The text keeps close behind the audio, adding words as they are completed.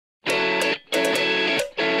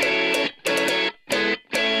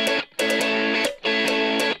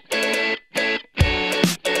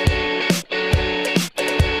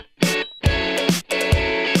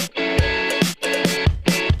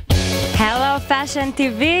of Fashion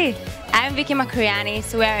TV. I'm Viki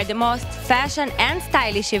Makrianis. We are at the most fashion and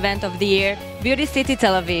stylish event of the year, Beauty City,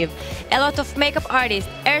 Tel Aviv. A lot of makeup artists,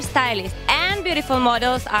 hairstylists, and beautiful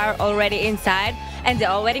models are already inside, and they're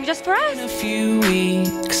all waiting just for us. In a few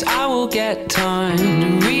weeks, I will get time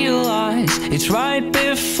to realize it's right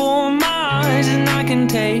before my eyes, and I can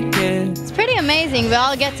take it. It's pretty amazing. We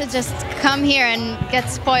all get to just come here and get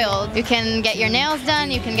spoiled. You can get your nails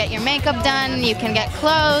done, you can get your makeup done, you can get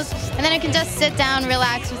clothes, and then you can just sit down,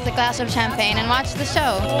 relax with a glass of champagne and watch the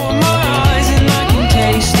show. My eyes and I can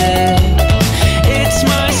taste it. It's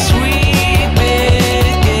my sweet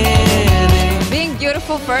beginning. Being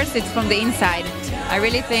beautiful first, it's from the inside. I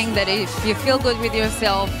really think that if you feel good with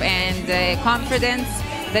yourself and confidence,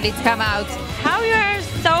 that it come out. How you are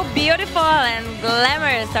so beautiful and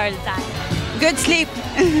glamorous all the time. Good sleep.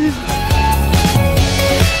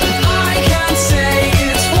 I can't say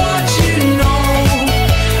it's what you know,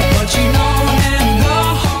 but you know in the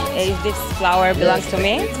heart. If this flower belongs to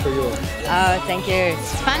me? It's for you. Oh, thank you.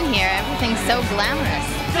 It's fun here. Everything's so glamorous.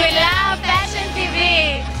 We love Fashion TV.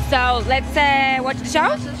 So let's watch the show?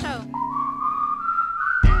 Watch the show.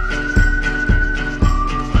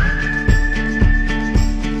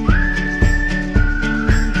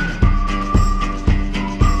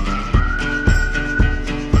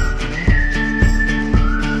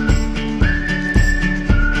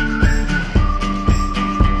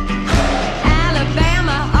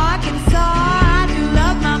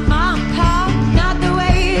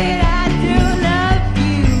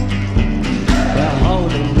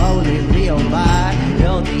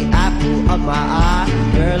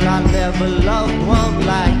 Loved one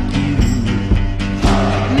like you.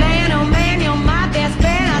 Man, oh man, you're my best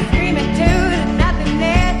friend. I scream it too. There's nothing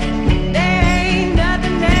there. There ain't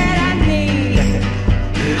nothing that I need.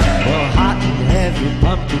 Well, hot and heavy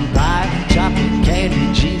pumpkin pie, chocolate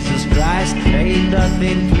candy, Jesus Christ, ain't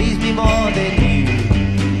nothing